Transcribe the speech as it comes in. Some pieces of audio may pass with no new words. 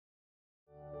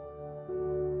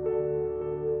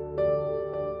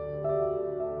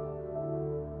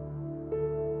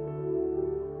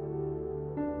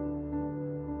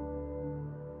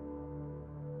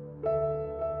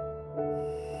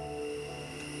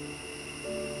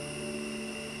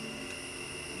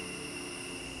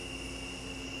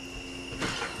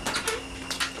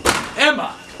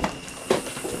Emma!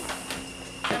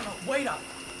 Emma, wait up.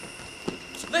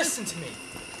 Listen to me.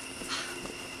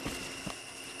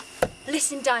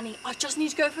 Listen, Danny, I just need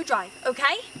to go for a drive,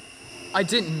 okay? I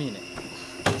didn't mean it.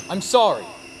 I'm sorry.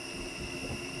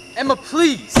 Emma,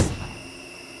 please!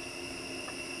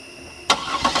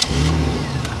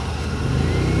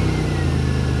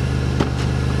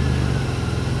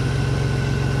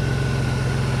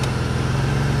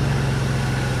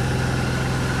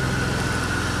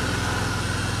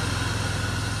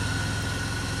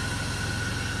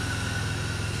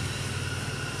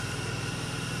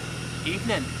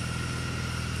 Evening.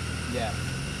 Yeah.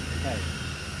 Hey.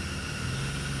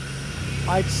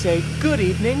 I'd say good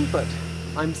evening, but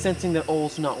I'm sensing that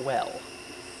all's not well.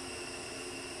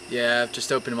 Yeah, I've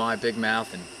just opened my big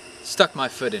mouth and stuck my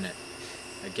foot in it.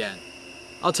 Again.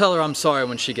 I'll tell her I'm sorry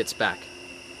when she gets back.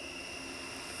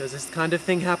 Does this kind of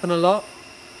thing happen a lot?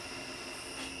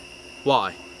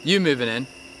 Why? You moving in?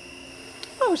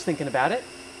 I was thinking about it.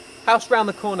 House round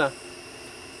the corner.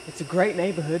 It's a great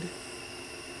neighborhood.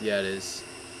 Yeah, it is.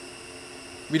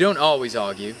 We don't always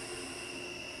argue,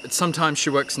 but sometimes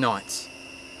she works nights.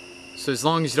 So as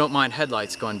long as you don't mind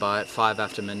headlights going by at 5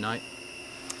 after midnight.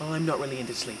 I'm not really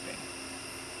into sleeping.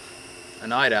 A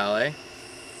night owl, eh?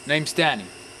 Name's Danny.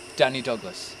 Danny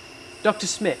Douglas. Dr.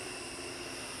 Smith.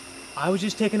 I was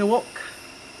just taking a walk.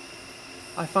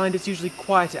 I find it's usually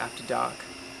quieter after dark,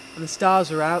 and the stars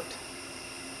are out.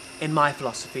 In my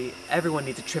philosophy, everyone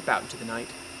needs a trip out into the night.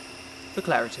 For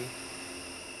clarity.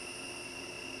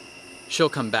 She'll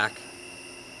come back,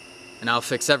 and I'll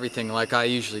fix everything like I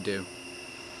usually do.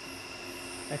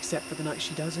 Except for the night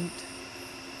she doesn't.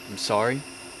 I'm sorry?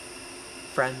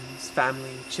 Friends,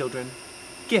 family, children.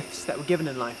 Gifts that were given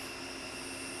in life.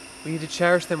 We need to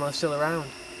cherish them while they're still around.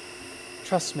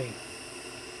 Trust me.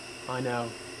 I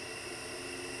know.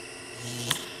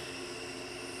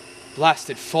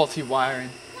 Blasted faulty wiring.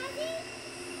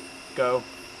 Go.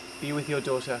 Be with your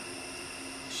daughter.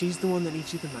 She's the one that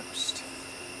needs you the most.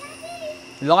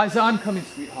 Eliza, I'm coming,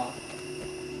 sweetheart.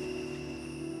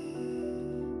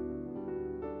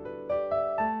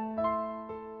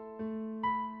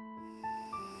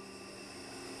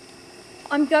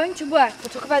 I'm going to work. We'll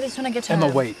talk about this when I get home.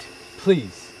 Emma, wait.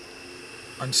 Please.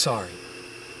 I'm sorry.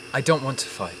 I don't want to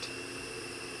fight.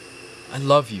 I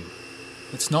love you.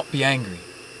 Let's not be angry.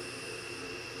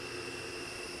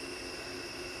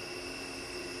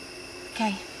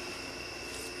 Okay.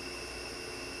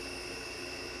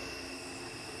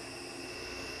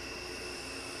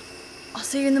 I'll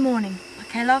see you in the morning.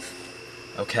 Okay, love?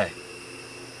 Okay.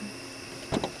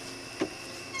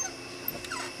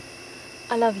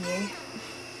 I love you.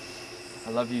 I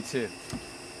love you too.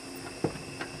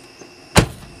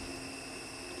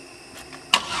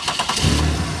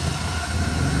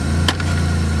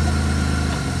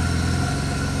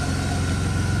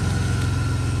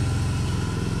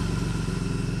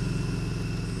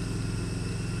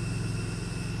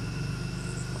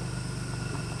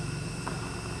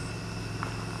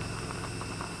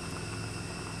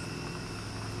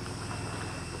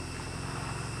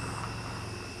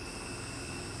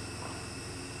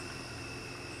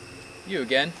 You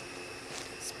again.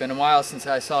 It's been a while since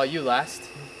I saw you last.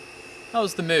 How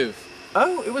was the move?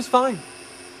 Oh, it was fine.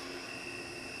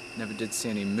 Never did see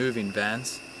any moving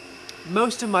vans.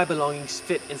 Most of my belongings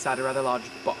fit inside a rather large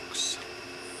box.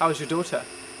 How was your daughter?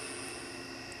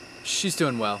 She's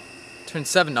doing well. Turned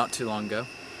 7 not too long ago.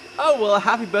 Oh, well, a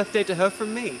happy birthday to her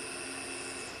from me.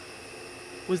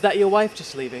 Was that your wife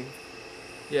just leaving?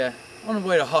 Yeah, on her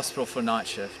way to hospital for night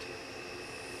shift.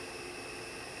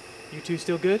 You two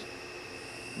still good?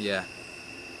 Yeah.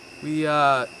 We,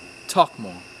 talk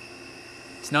more.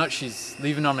 Tonight she's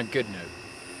leaving on a good note.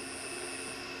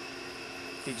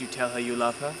 Did you tell her you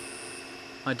love her?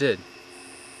 I did.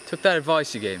 Took that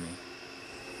advice you gave me.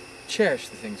 Cherish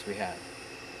the things we have.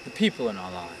 The people in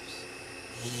our lives.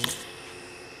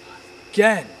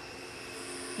 Again!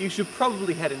 You should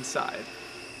probably head inside.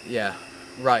 Yeah,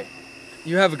 right.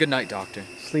 You have a good night, Doctor.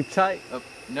 Sleep tight. Oh,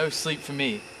 no sleep for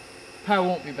me. Power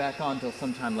won't be back on till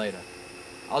sometime later.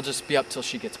 I'll just be up till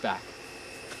she gets back.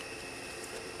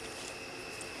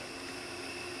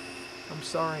 I'm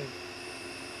sorry.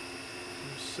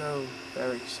 I'm so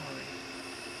very sorry.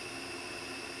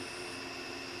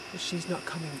 But she's not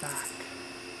coming back.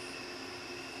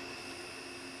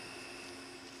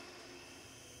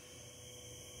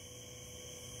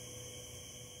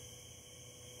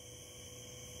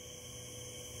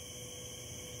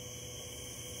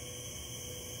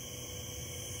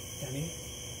 Danny?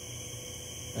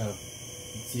 Oh,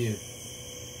 it's you.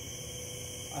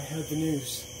 I heard the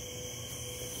news.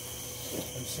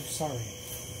 I'm so sorry.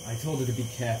 I told her to be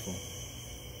careful.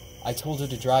 I told her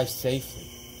to drive safely.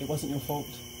 It wasn't your fault.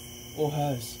 Or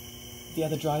hers. The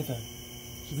other driver.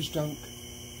 He was drunk.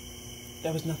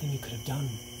 There was nothing you could have done.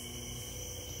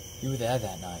 You were there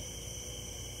that night.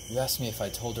 You asked me if I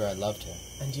told her I loved her.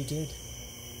 And you did.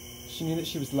 She knew that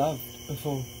she was loved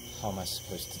before. How am I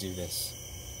supposed to do this?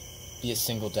 Be a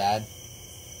single dad?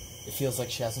 It feels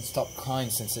like she hasn't stopped crying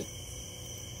since it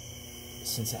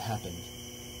happened.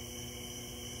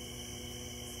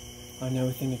 I know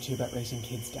a thing or two about raising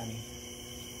kids, Danny.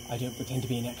 I don't pretend to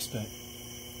be an expert,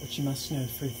 but you must know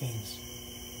 3 things.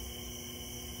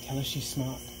 Tell her she's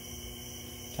smart.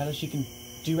 Tell her she can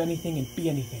do anything and be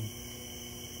anything.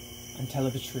 And tell her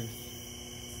the truth.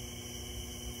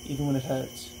 Even when it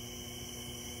hurts.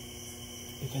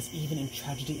 Because even in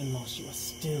tragedy and loss, you are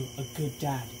still a good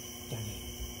dad, Danny.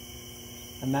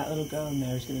 And that little girl in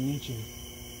there is going to need you.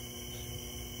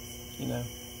 You know,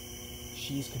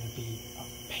 she's going to be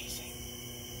amazing.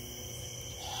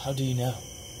 How do you know?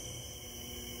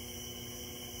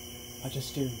 I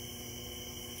just do.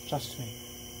 Trust me.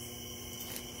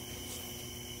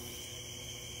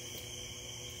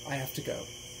 I have to go.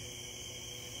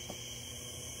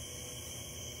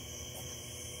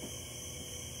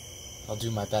 I'll do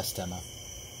my best, Emma.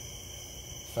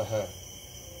 For her.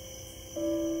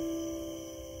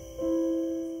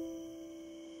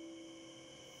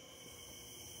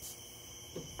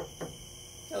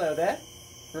 Hello there.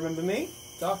 Remember me?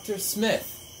 Dr.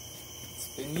 Smith. It's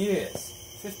been years.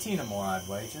 15 or more, I'd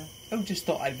wager. Oh, just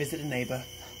thought I'd visit a neighbour.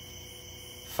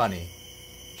 Funny.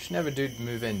 You never did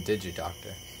move in, did you,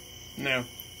 Doctor? No,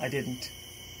 I didn't.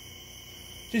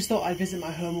 Just thought I'd visit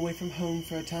my home away from home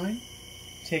for a time.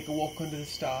 Take a walk under the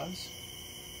stars.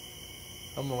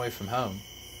 Home away from home?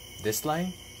 This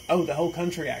lane? Oh, the whole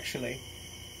country, actually.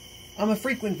 I'm a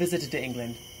frequent visitor to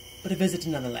England, but a visitor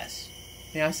nonetheless.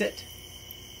 May I sit?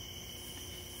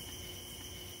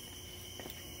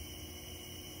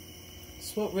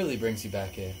 So what really brings you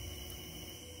back here?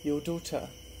 Your daughter.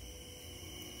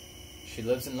 She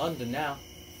lives in London now.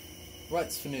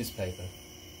 Writes for newspaper.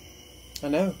 I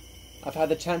know. I've had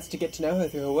the chance to get to know her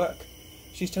through her work.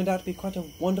 She's turned out to be quite a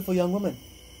wonderful young woman.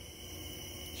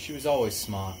 She was always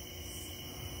smart.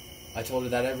 I told her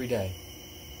that every day.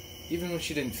 Even when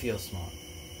she didn't feel smart.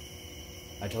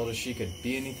 I told her she could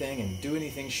be anything and do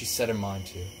anything she set her mind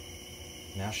to.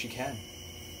 Now she can.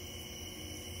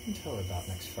 I can tell her about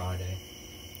next Friday.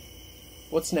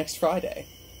 What's next Friday?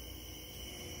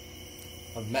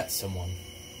 I've met someone.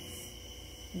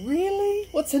 Really?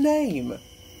 What's her name?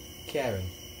 Karen.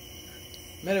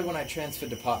 Met her when I transferred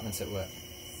departments at work.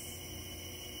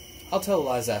 I'll tell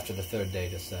Eliza after the 3rd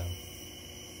date or so.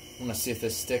 I want to see if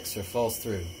this sticks or falls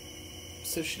through,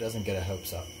 so she doesn't get her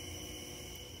hopes up.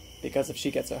 Because if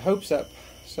she gets her hopes up,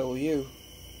 so will you.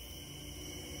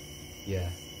 Yeah.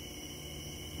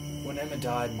 When Emma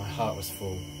died, my heart was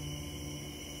full.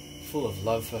 Full of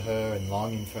love for her and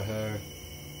longing for her,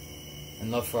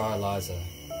 and love for our Eliza.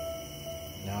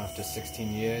 Now after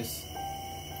 16 years,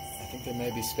 I think there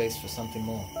may be space for something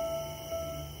more.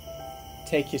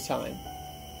 Take your time,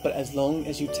 but as long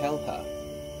as you tell her.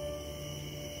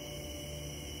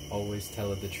 Always tell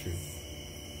her the truth.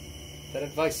 That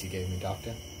advice you gave me,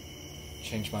 Doctor,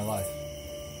 changed my life.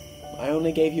 I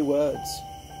only gave you words.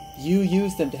 You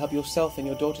used them to help yourself and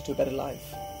your daughter to a better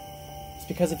life. It's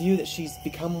because of you that she's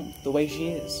become the way she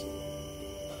is.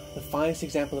 The finest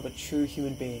example of a true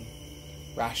human being.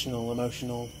 Rational,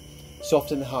 emotional,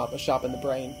 soft in the heart but sharp in the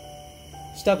brain.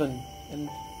 Stubborn and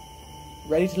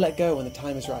ready to let go when the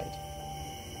time is right.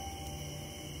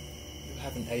 You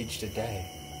haven't aged a day.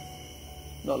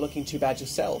 Not looking too bad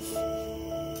yourself. Well,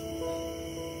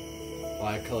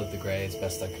 I coloured the grey as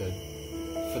best I could.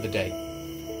 For the date.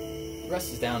 The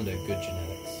rest is down to good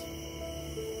genetics.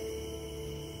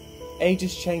 Age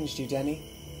has changed you, Denny.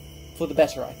 For the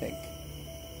better, I think.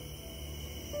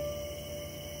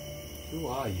 Who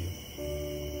are you?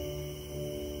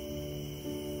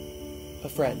 A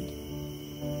friend.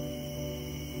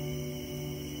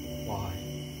 Why?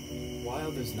 Why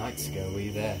all those nights ago were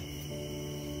you there?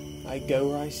 I go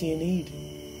where I see a need.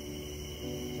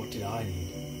 What did I need?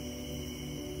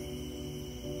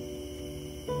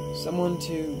 Someone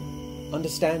to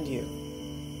understand you.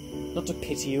 Not to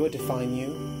pity you or define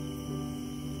you.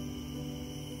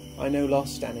 I know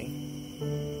loss, Danny.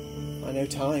 I know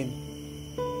time.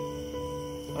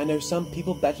 I know some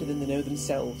people better than they know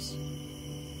themselves.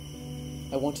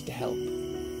 I wanted to help.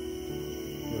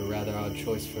 You're a rather odd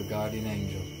choice for a guardian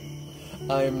angel.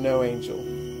 I am no angel.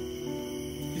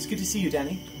 It's good to see you,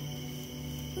 Danny.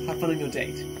 Have fun on your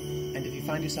date. And if you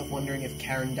find yourself wondering if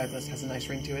Karen Douglas has a nice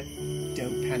ring to it,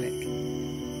 don't panic.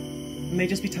 It may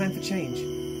just be time for change.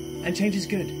 And change is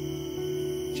good.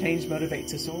 Change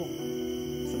motivates us all,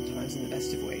 sometimes in the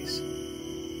best of ways.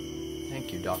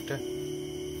 Thank you, Doctor.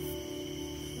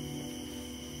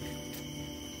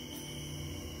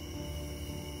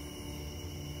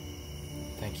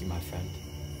 Thank you, my friend.